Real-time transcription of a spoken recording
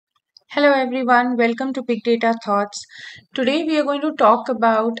Hello everyone, welcome to Big Data Thoughts. Today we are going to talk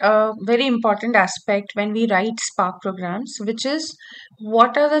about a very important aspect when we write Spark programs, which is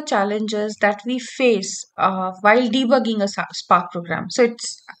what are the challenges that we face while debugging a Spark program. So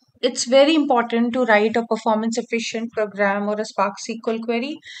it's very important to write a performance efficient program or a Spark SQL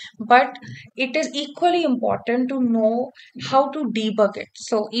query, but it is equally important to know how to debug it.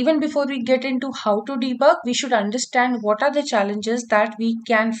 So even before we get into how to debug, we should understand what are the challenges that we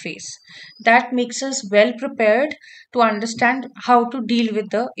can face. That makes us well prepared to understand how to deal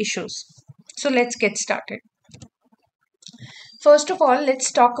with the issues. So let's get started. First of all,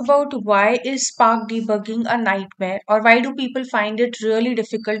 let's talk about why is Spark debugging a nightmare, or why do people find it really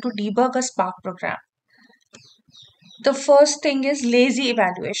difficult to debug a Spark program? The first thing is lazy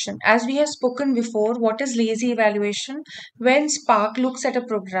evaluation. As we have spoken before, what is lazy evaluation? When Spark looks at a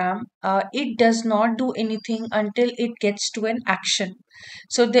program, it does not do anything until it gets to an action.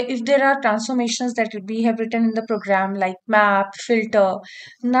 So, if there are transformations that we have written in the program like map, filter,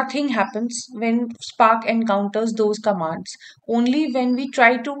 nothing happens when Spark encounters those commands. Only when we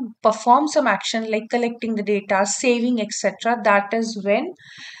try to perform some action like collecting the data, saving, etc., that is when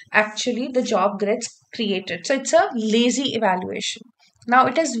actually the job gets created. So it's a lazy evaluation. Now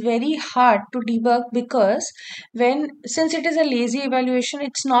it is very hard to debug because since it is a lazy evaluation,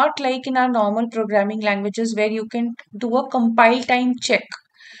 it's not like in our normal programming languages where you can do a compile time check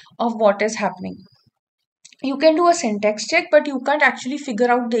of what is happening. You can do a syntax check, but you can't actually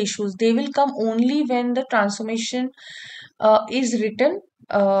figure out the issues. They will come only when the transformation is written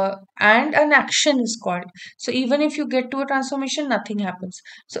and an action is called. So even if you get to a transformation, nothing happens.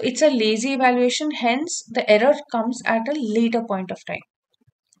 So it's a lazy evaluation, hence the error comes at a later point of time.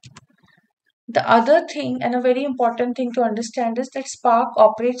 The other thing, and a very important thing to understand, is that Spark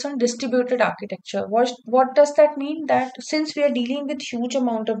operates on distributed architecture. What does that mean? That since we are dealing with huge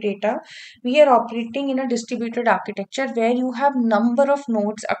amount of data, we are operating in a distributed architecture where you have number of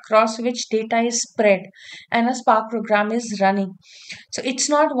nodes across which data is spread and a Spark program is running. So it's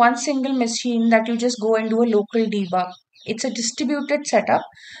not one single machine that you just go and do a local debug. It's a distributed setup,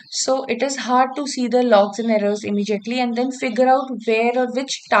 so it is hard to see the logs and errors immediately and then figure out where or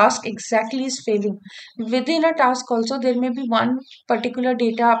which task exactly is failing. Within a task, also, there may be one particular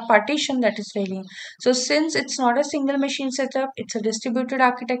data partition that is failing. So, since it's not a single machine setup, it's a distributed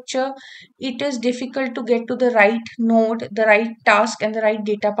architecture, it is difficult to get to the right node, the right task, and the right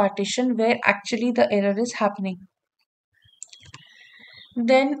data partition where actually the error is happening.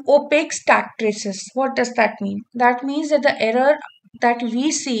 Then opaque stack traces. What does that mean? That means that the error that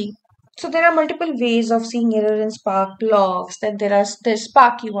we see. So there are multiple ways of seeing error in Spark logs. That there's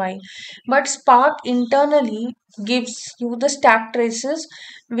Spark UI, but Spark internally gives you the stack traces,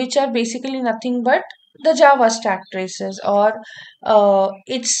 which are basically nothing but the Java stack traces, or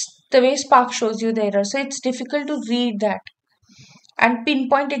it's the way Spark shows you the error. So it's difficult to read that and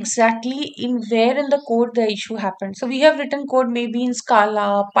pinpoint exactly in where in the code the issue happened. So we have written code maybe in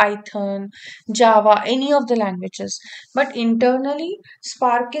Scala, Python, Java, any of the languages. But internally,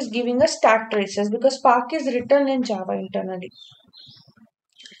 Spark is giving us stack traces because Spark is written in Java internally.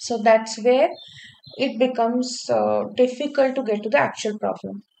 So that's where it becomes difficult to get to the actual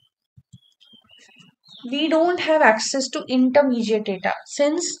problem. We don't have access to intermediate data.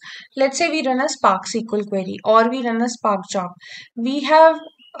 Since, let's say, we run a Spark SQL query or we run a Spark job, we have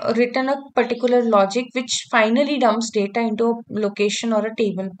written a particular logic which finally dumps data into a location or a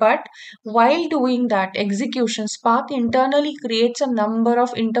table. But while doing that execution, Spark internally creates a number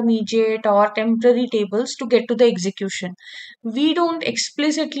of intermediate or temporary tables to get to the execution. We don't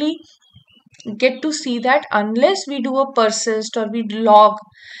explicitly get to see that unless we do a persist or we log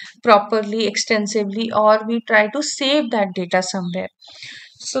properly extensively or we try to save that data somewhere.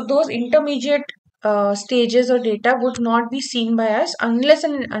 So those intermediate stages or data would not be seen by us unless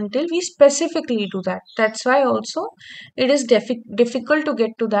and until we specifically do that. That's why also it is difficult to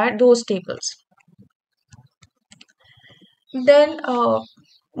get to those tables. Then,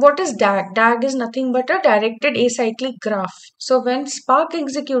 what is DAG? DAG is nothing but a directed acyclic graph. So, when Spark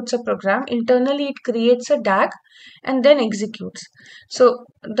executes a program, internally it creates a DAG and then executes. So,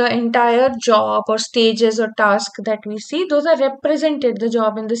 the entire job or stages or task that we see, those are represented, the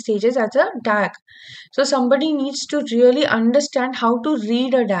job and the stages, as a DAG. So, somebody needs to really understand how to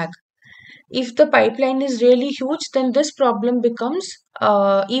read a DAG. If the pipeline is really huge, then this problem becomes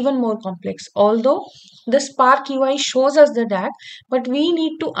even more complex. Although the Spark UI shows us the DAG, but we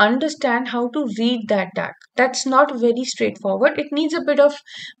need to understand how to read that DAG. That's not very straightforward. It needs a bit of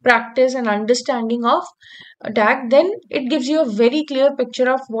practice and understanding of DAG. Then it gives you a very clear picture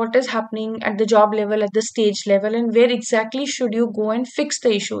of what is happening at the job level, at the stage level, and where exactly should you go and fix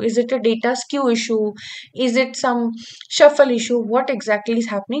the issue. Is it a data skew issue? Is it some shuffle issue? What exactly is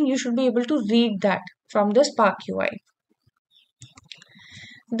happening? You should be able to read that from the Spark UI.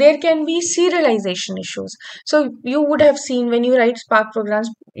 There can be serialization issues. So you would have seen when you write Spark programs,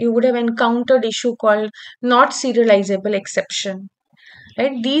 you would have encountered issue called not serializable exception.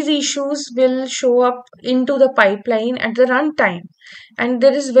 Right? These issues will show up into the pipeline at the runtime, and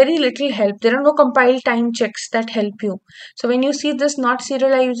there is very little help. There are no compile time checks that help you. So when you see this not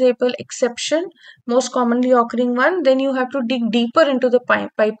serializable exception, most commonly occurring one, then you have to dig deeper into the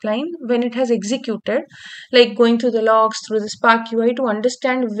pipeline when it has executed, like going through the logs, through the Spark UI to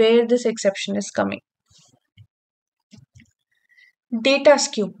understand where this exception is coming. Data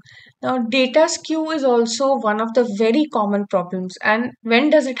skew. Now, data skew is also one of the very common problems. And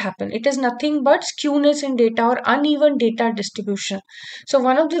when does it happen? It is nothing but skewness in data or uneven data distribution. So,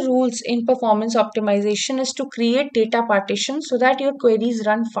 one of the rules in performance optimization is to create data partitions so that your queries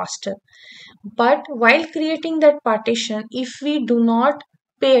run faster. But while creating that partition, if we do not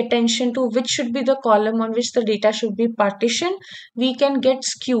pay attention to which should be the column on which the data should be partitioned, we can get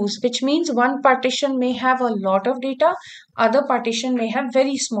skews, which means one partition may have a lot of data, other partition may have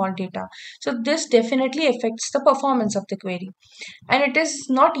very small data. So this definitely affects the performance of the query. And it is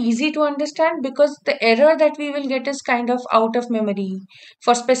not easy to understand because the error that we will get is kind of out of memory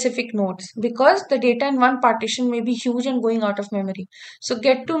for specific nodes, because the data in one partition may be huge and going out of memory. So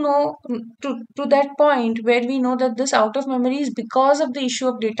get to know to that point where we know that this out of memory is because of the issue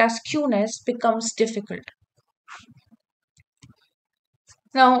of data skewness becomes difficult.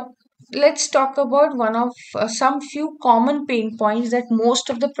 Now, let's talk about one of some few common pain points that most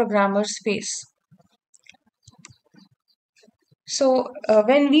of the programmers face. So,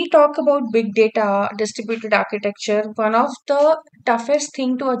 when we talk about big data, distributed architecture, one of the toughest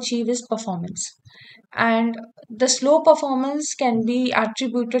thing to achieve is performance. And the slow performance can be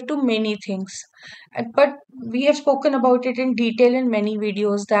attributed to many things. But we have spoken about it in detail in many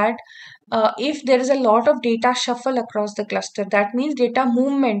videos that if there is a lot of data shuffle across the cluster, that means data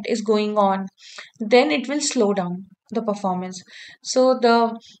movement is going on, then it will slow down the performance. So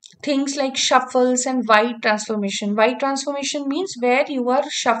the things like shuffles and white transformation. White transformation means where you are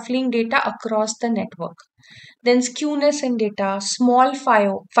shuffling data across the network. Then skewness in data, small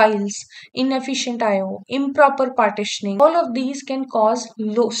files, inefficient IO, improper partitioning, all of these can cause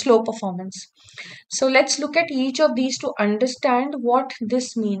slow performance. So let's look at each of these to understand what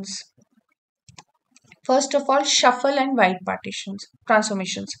this means. First of all, shuffle and white partitions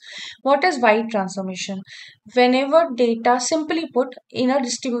transformations. What is white transformation? Whenever data, simply put, in a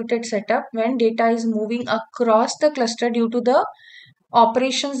distributed setup, when data is moving across the cluster due to the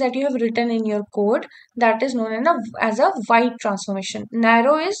operations that you have written in your code, that is known as a white transformation.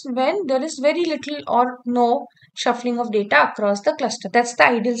 Narrow is when there is very little or no shuffling of data across the cluster. That's the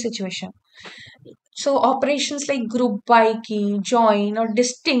ideal situation. So operations like group by key, join or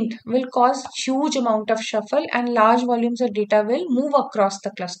distinct will cause huge amount of shuffle and large volumes of data will move across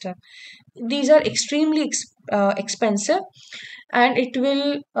the cluster. These are extremely expensive and it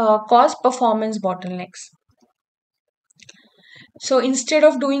will cause performance bottlenecks. So instead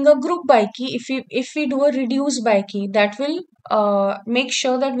of doing a group by key, if we do a reduce by key, that will make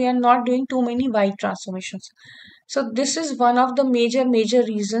sure that we are not doing too many white transformations. So this is one of the major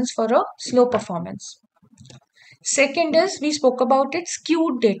reasons for a slow performance. Second is, we spoke about it,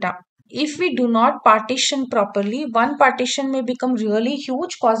 skewed data. If we do not partition properly, one partition may become really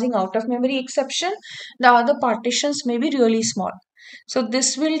huge, causing out of memory exception. The other partitions may be really small. So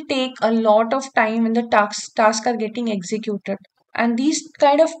this will take a lot of time when the tasks are getting executed. And these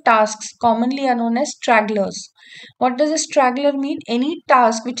kind of tasks commonly are known as stragglers. What does a straggler mean? Any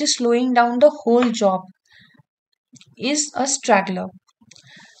task which is slowing down the whole job is a straggler.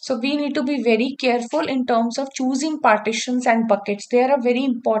 So we need to be very careful in terms of choosing partitions and buckets. They are a very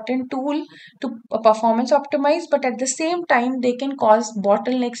important tool to performance optimize, but at the same time, they can cause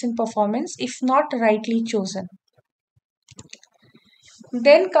bottlenecks in performance if not rightly chosen.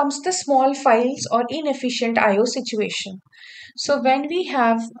 Then comes the small files or inefficient IO situation. So when we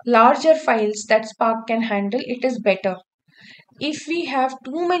have larger files that Spark can handle, it is better. If we have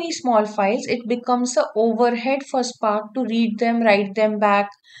too many small files, it becomes a overhead for Spark to read them, write them back,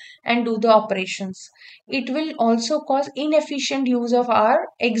 and do the operations. It will also cause inefficient use of our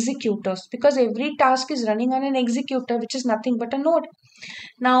executors because every task is running on an executor, which is nothing but a node.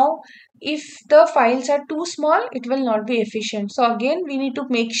 Now, if the files are too small, it will not be efficient. So again, we need to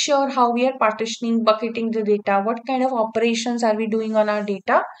make sure how we are partitioning, bucketing the data, what kind of operations are we doing on our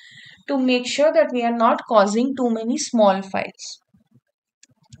data to make sure that we are not causing too many small files.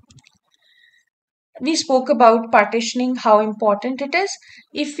 We spoke about partitioning, how important it is.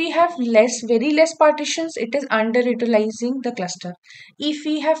 If we have very less partitions, it is underutilizing the cluster. If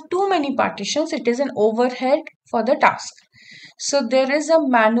we have too many partitions, it is an overhead for the task. So there is a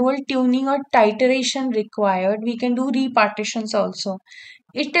manual tuning or titration required. We can do repartitions also.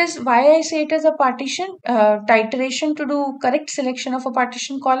 It is why I say it is a titration to do correct selection of a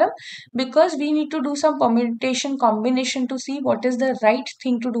partition column, because we need to do some permutation combination to see what is the right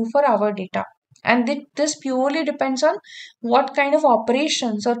thing to do for our data. And this purely depends on what kind of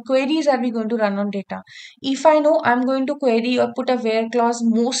operations or queries are we going to run on data. If I know I'm going to query or put a where clause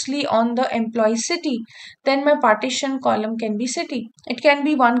mostly on the employee city, then my partition column can be city. It can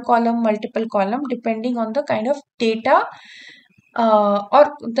be one column, multiple column, depending on the kind of data or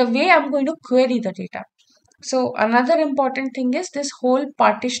the way I'm going to query the data. So another important thing is this whole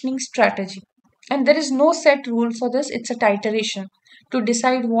partitioning strategy. And there is no set rule for this, it's a titration to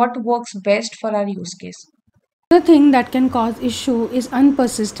decide what works best for our use case. The thing that can cause issue is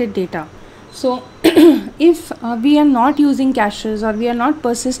unpersisted data. So if we are not using caches or we are not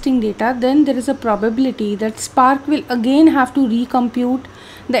persisting data, then there is a probability that Spark will again have to recompute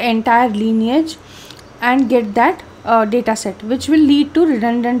the entire lineage and get that data set, which will lead to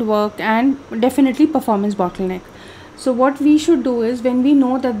redundant work and definitely performance bottleneck. So what we should do is, when we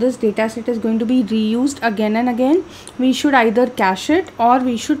know that this data set is going to be reused again and again, we should either cache it or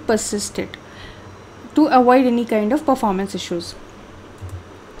we should persist it to avoid any kind of performance issues.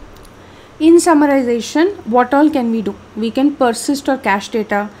 In summarization, what all can we do? We can persist or cache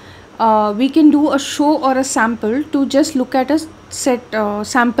data. We can do a show or a sample to just look at a set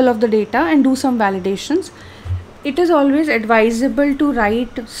sample of the data and do some validations. It is always advisable to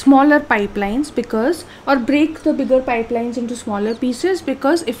write smaller pipelines or break the bigger pipelines into smaller pieces,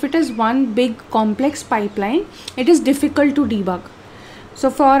 because if it is one big complex pipeline, it is difficult to debug. So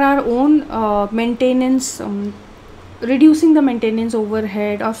for our own maintenance, reducing the maintenance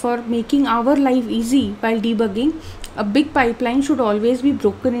overhead, or for making our life easy while debugging, a big pipeline should always be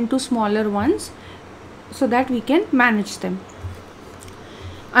broken into smaller ones so that we can manage them.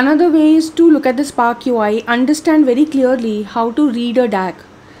 Another way is to look at the Spark UI, understand very clearly how to read a DAG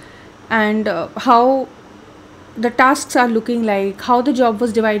and how the tasks are looking like, how the job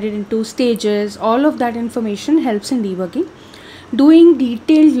was divided into stages. All of that information helps in debugging. Doing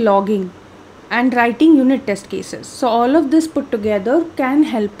detailed logging and writing unit test cases. So all of this put together can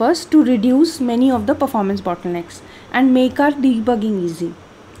help us to reduce many of the performance bottlenecks and make our debugging easy.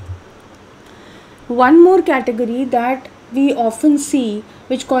 One more category that we often see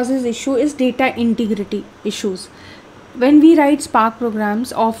which causes issue is data integrity issues. When we write Spark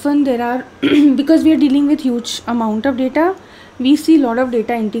programs, often there are because we are dealing with huge amount of data, we see a lot of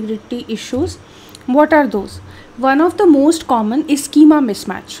data integrity issues. What are those? One of the most common is schema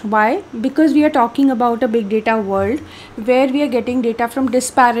mismatch. Why? Because we are talking about a big data world where we are getting data from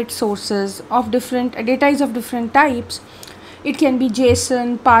disparate sources of different data is of different types. It can be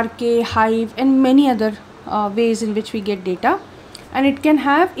JSON, Parquet, Hive, and many other ways in which we get data, and it can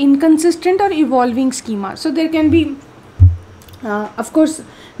have inconsistent or evolving schema. So there can be of course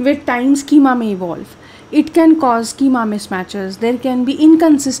with time schema may evolve. It can cause schema mismatches. There can be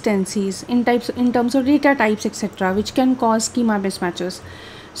inconsistencies in terms of data types, etc., which can cause schema mismatches.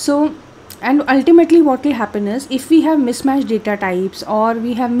 So, and ultimately what will happen is, if we have mismatched data types or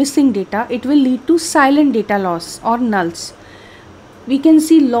we have missing data, it will lead to silent data loss or nulls. We can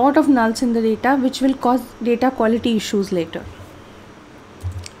see lot of nulls in the data, which will cause data quality issues later.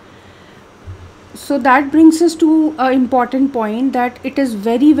 So that brings us to an important point, that it is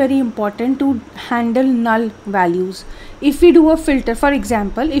very, very important to handle null values. If we do a filter, for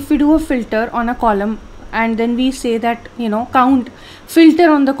example, if we do a filter on a column and then we say that, count filter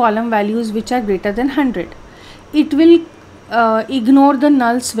on the column values which are greater than 100, it will ignore the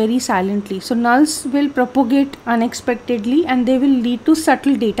nulls very silently. So nulls will propagate unexpectedly and they will lead to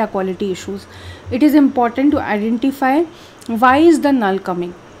subtle data quality issues. It is important to identify why is the null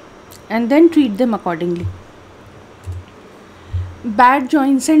coming and then treat them accordingly. Bad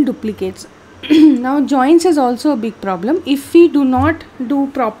joins and duplicates. Now joins is also a big problem. If we do not do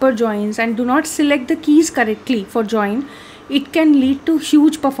proper joins and do not select the keys correctly for join, it can lead to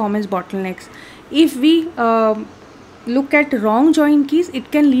huge performance bottlenecks. If we look at wrong join keys,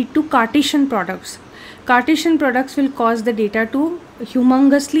 it can lead to Cartesian products. Cartesian products will cause the data to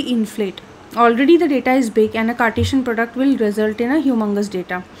humongously inflate. Already the data is big, and a Cartesian product will result in a humongous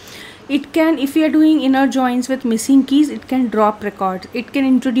data. It can, if we are doing inner joins with missing keys, it can drop records, it can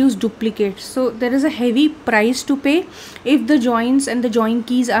introduce duplicates. So there is a heavy price to pay if the joins and the join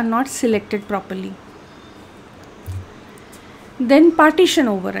keys are not selected properly. Then partition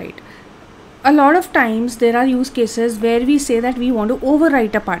override. A lot of times there are use cases where we say that we want to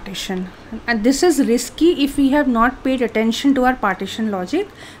overwrite a partition, and this is risky if we have not paid attention to our partition logic,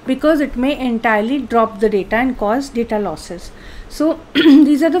 because it may entirely drop the data and cause data losses. So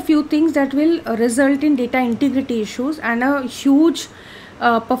these are the few things that will result in data integrity issues and a huge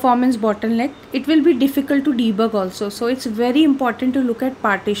performance bottleneck. It will be difficult to debug also, so it's very important to look at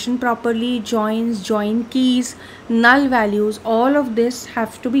partition properly, joins, join keys, null values, all of this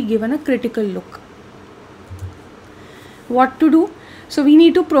have to be given a critical look. What to do? So we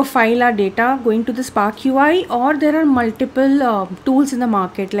need to profile our data going to the Spark UI, or there are multiple tools in the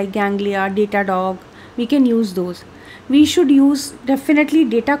market like Ganglia, Datadog. We can use those. We should use definitely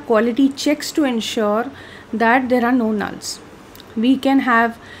data quality checks to ensure that there are no nulls. We can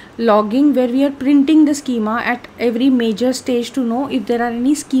have logging where we are printing the schema at every major stage to know if there are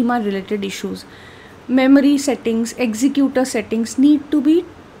any schema related issues. Memory settings, executor settings need to be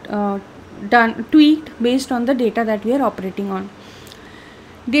tweaked based on the data that we are operating on.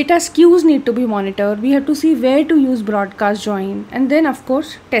 Data skews need to be monitored. We have to see where to use broadcast join, and then of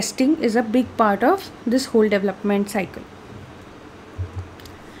course testing is a big part of this whole development cycle.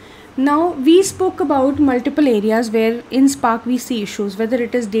 Now we spoke about multiple areas where in Spark we see issues, whether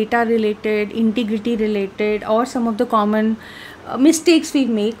it is data related, integrity related, or some of the common mistakes we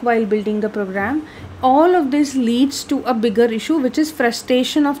make while building the program. All of this leads to a bigger issue, which is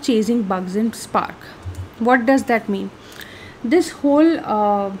frustration of chasing bugs in Spark. What does that mean? This whole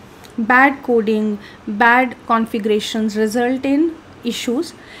bad coding, bad configurations result in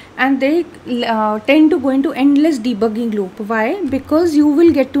issues, and they tend to go into endless debugging loop. Why? Because you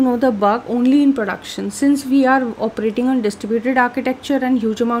will get to know the bug only in production. Since we are operating on distributed architecture and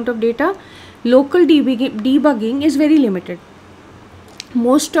huge amount of data, local debugging is very limited.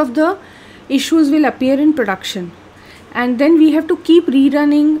 Most of the issues will appear in production, and then we have to keep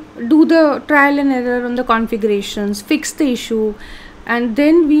rerunning, do the trial and error on the configurations, fix the issue, and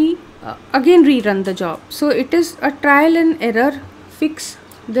then we again rerun the job. So it is a trial and error fix.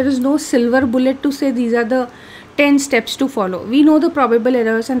 There is no silver bullet to say these are the 10 steps to follow. We know the probable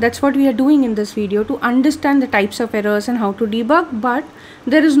errors, and that's what we are doing in this video, to understand the types of errors and how to debug, but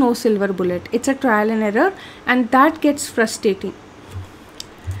there is no silver bullet. It's a trial and error, and that gets frustrating.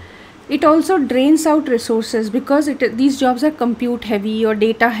 It also drains out resources because these jobs are compute heavy or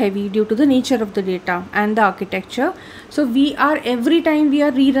data heavy due to the nature of the data and the architecture. So every time we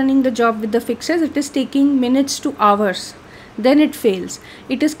are rerunning the job with the fixes, it is taking minutes to hours. Then it fails.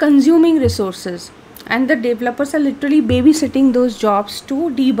 It is consuming resources, and the developers are literally babysitting those jobs to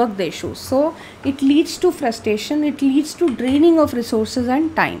debug the issues. So it leads to frustration, it leads to draining of resources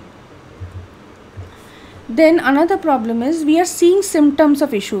and time. Then another problem is we are seeing symptoms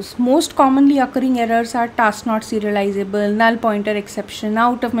of issues. Most commonly occurring errors are task not serializable, null pointer exception,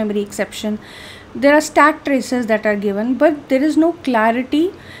 out of memory exception. There are stack traces that are given, but there is no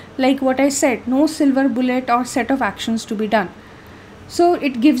clarity, like what I said, no silver bullet or set of actions to be done. So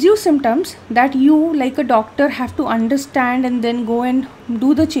it gives you symptoms that you, like a doctor, have to understand and then go and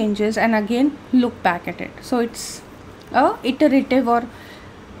do the changes and again look back at it. So it's a iterative or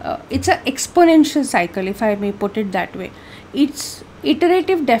it's an exponential cycle, if I may put it that way. It's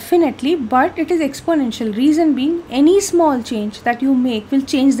iterative definitely, but it is exponential. Reason being, any small change that you make will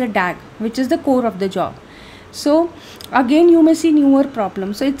change the DAG, which is the core of the job. So again you may see newer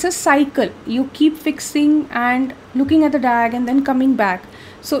problems. So it's a cycle. You keep fixing and looking at the DAG and then coming back.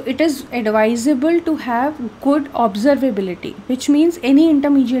 So it is advisable to have good observability, which means any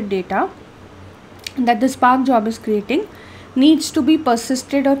intermediate data that the Spark job is creating needs to be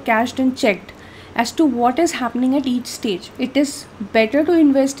persisted or cached and checked as to what is happening at each stage. It is better to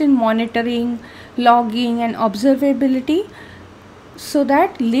invest in monitoring, logging and observability so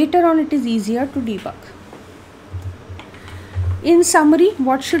that later on it is easier to debug. In summary,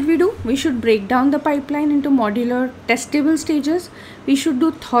 what should we do? We should break down the pipeline into modular testable stages. We should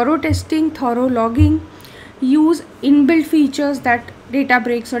do thorough testing, thorough logging, use inbuilt features that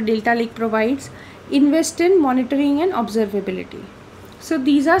Databricks or Delta Lake provides, invest in monitoring and observability. So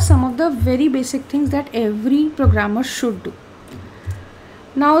these are some of the very basic things that every programmer should do.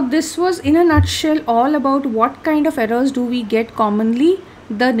 Now, this was in a nutshell all about what kind of errors do we get commonly,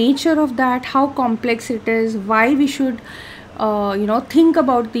 the nature of that, how complex it is, why we should, think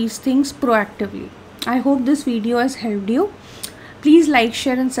about these things proactively. I hope this video has helped you. Please like,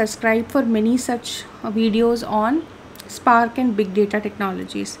 share, and subscribe for many such videos on Spark and big data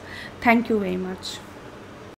technologies. Thank you very much.